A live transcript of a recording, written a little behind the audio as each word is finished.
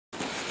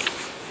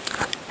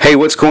Hey,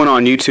 what's going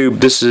on YouTube?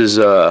 This is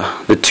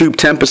the Tube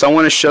Tempest. I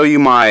want to show you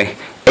my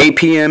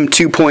APM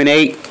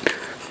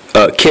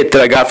 2.8 kit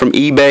that I got from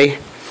eBay.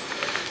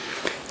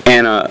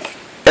 And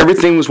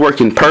everything was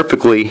working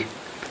perfectly,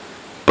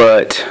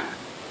 but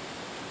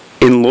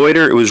in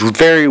loiter it was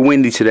very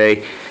windy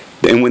today,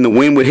 and when the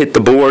wind would hit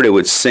the board it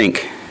would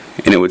sink.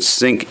 And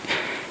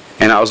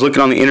I was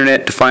looking on the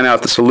internet to find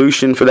out the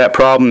solution for that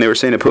problem. They were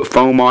saying to put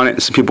foam on it,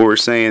 and some people were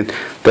saying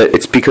that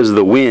it's because of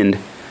the wind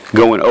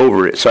going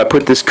over it. So I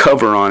put this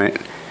cover on it,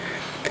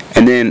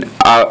 and then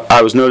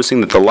I was noticing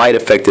that the light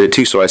affected it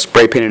too, so I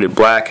spray painted it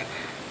black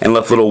and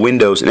left little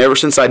windows. And ever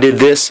since I did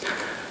this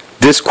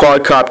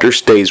quadcopter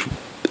stays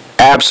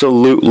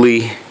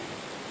absolutely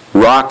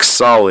rock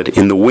solid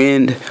in the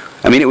wind.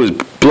 I mean, it was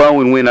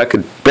blowing wind. I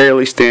could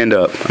barely stand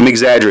up. I'm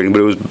exaggerating,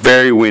 but it was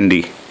very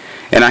windy.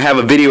 And I have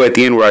a video at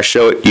the end where I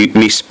show it,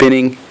 me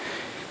spinning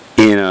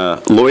in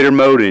loiter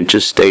mode, and it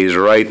just stays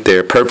right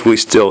there, perfectly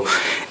still.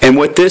 And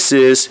what this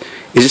is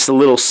just a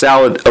little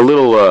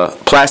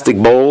plastic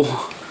bowl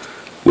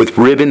with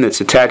ribbon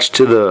that's attached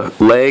to the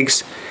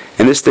legs.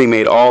 And this thing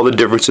made all the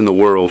difference in the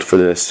world for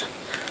this.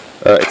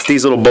 It's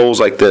these little bowls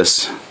like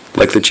this,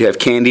 like that you have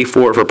candy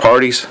for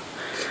parties.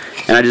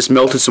 And I just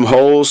melted some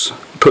holes,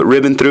 put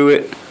ribbon through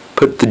it,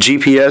 put the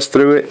GPS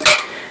through it,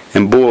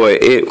 and boy,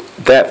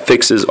 that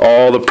fixes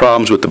all the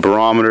problems with the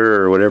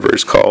barometer or whatever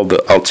it's called,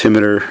 the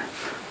altimeter.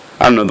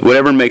 I don't know,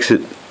 whatever makes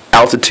it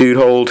altitude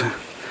hold,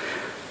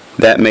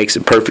 that makes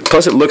it perfect.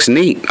 Plus it looks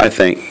neat, I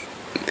think.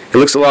 It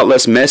looks a lot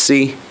less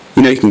messy.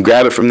 You know, you can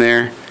grab it from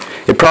there.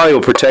 It probably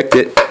will protect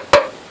it.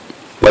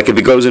 Like if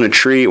it goes in a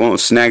tree, it won't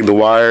snag the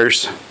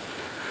wires.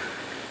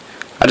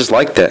 I just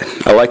like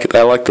that. I like it.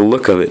 I like the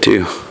look of it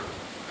too.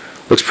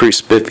 Looks pretty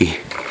spiffy.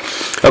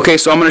 Okay,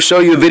 so I'm going to show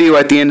you a video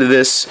at the end of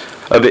this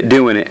of it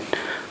doing it.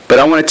 But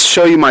I wanted to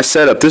show you my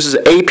setup. This is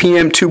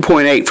APM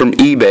 2.8 from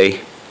eBay.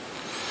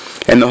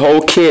 And the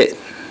whole kit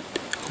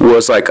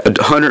was like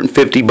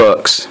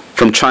 $150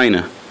 from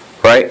China,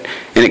 right?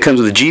 And it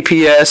comes with a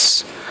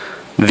GPS,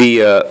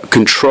 the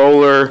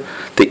controller,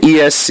 the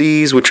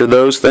ESCs, which are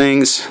those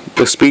things,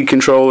 the speed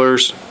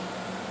controllers,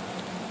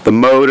 the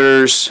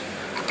motors,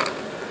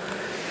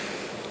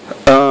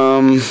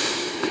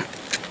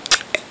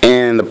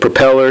 and the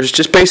propellers,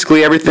 just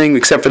basically everything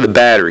except for the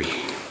battery.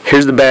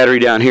 Here's the battery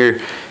down here.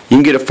 You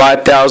can get a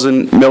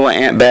 5,000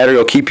 milliamp battery.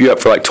 It'll keep you up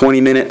for like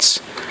 20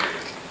 minutes,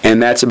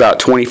 and that's about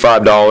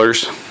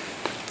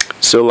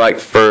 $25. So like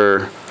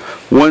for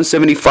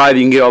 $175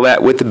 you can get all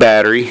that with the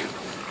battery.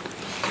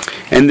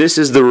 And this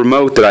is the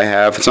remote that I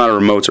have. It's not a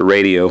remote, it's a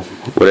radio,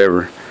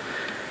 whatever.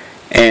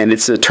 And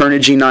it's a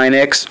Turnigy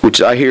 9X,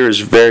 which I hear is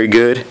very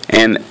good.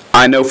 And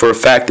I know for a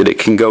fact that it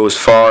can go as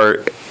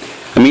far.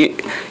 I mean,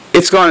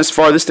 it's gone as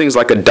far. This thing's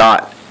like a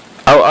dot.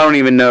 I don't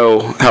even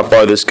know how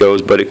far this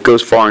goes, but it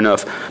goes far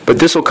enough. But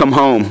this will come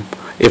home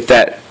if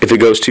it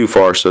goes too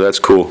far, so that's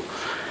cool.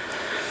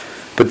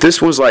 But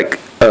this was like,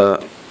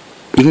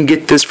 you can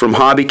get this from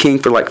Hobby King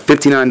for like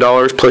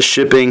 $59 plus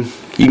shipping.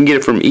 You can get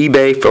it from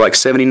eBay for like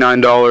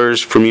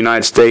 $79 from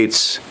United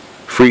States,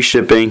 free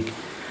shipping.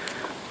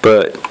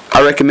 But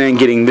I recommend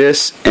getting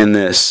this and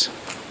this.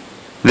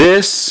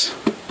 This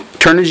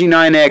Turnigy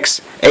 9X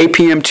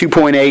APM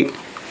 2.8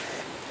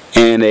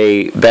 and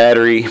a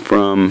battery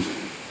from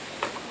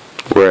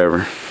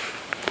wherever.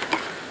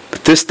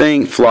 But this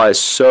thing flies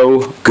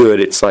so good.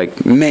 It's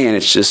like, man,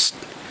 it's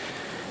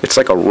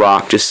like a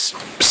rock, just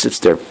sits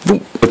there.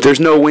 If there's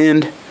no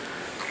wind,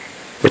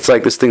 it's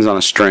like this thing's on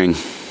a string.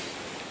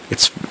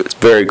 It's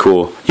very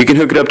cool. You can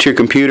hook it up to your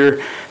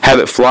computer, have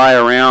it fly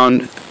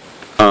around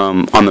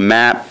on the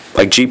map,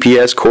 like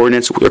GPS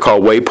coordinates. They're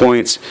called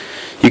waypoints.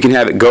 You can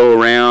have it go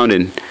around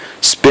and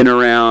spin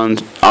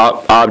around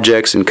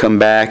objects and come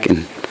back,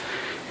 and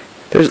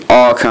there's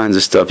all kinds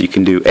of stuff you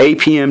can do.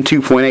 APM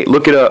 2.8,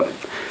 look it up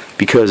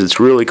because it's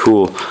really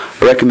cool.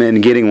 I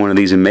recommend getting one of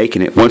these and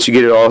making it. Once you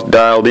get it all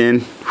dialed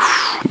in,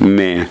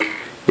 man,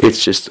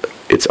 it's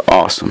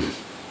awesome.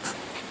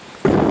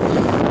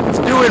 It's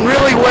doing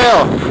really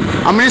well.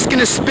 I'm just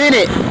gonna spin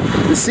it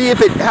and see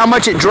how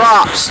much it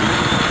drops.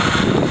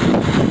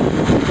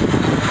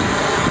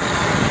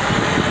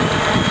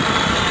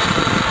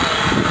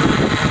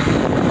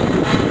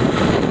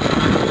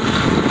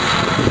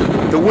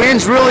 The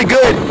wind's really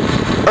good.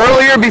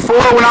 Earlier,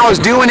 before, when I was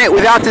doing it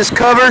without this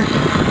cover,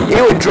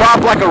 it would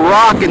drop like a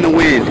rock in the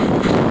wind,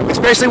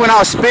 especially when I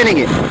was spinning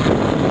it.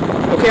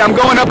 Okay, I'm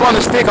going up on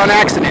the stick on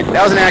accident.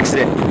 That was an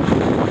accident.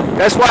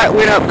 That's why it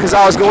went up, because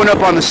I was going up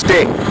on the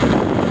stick.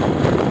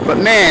 But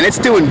man, it's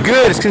doing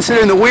good. It's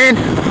considering the wind.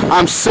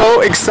 I'm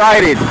so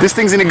excited. This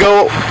thing's gonna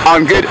go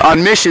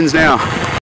on missions now.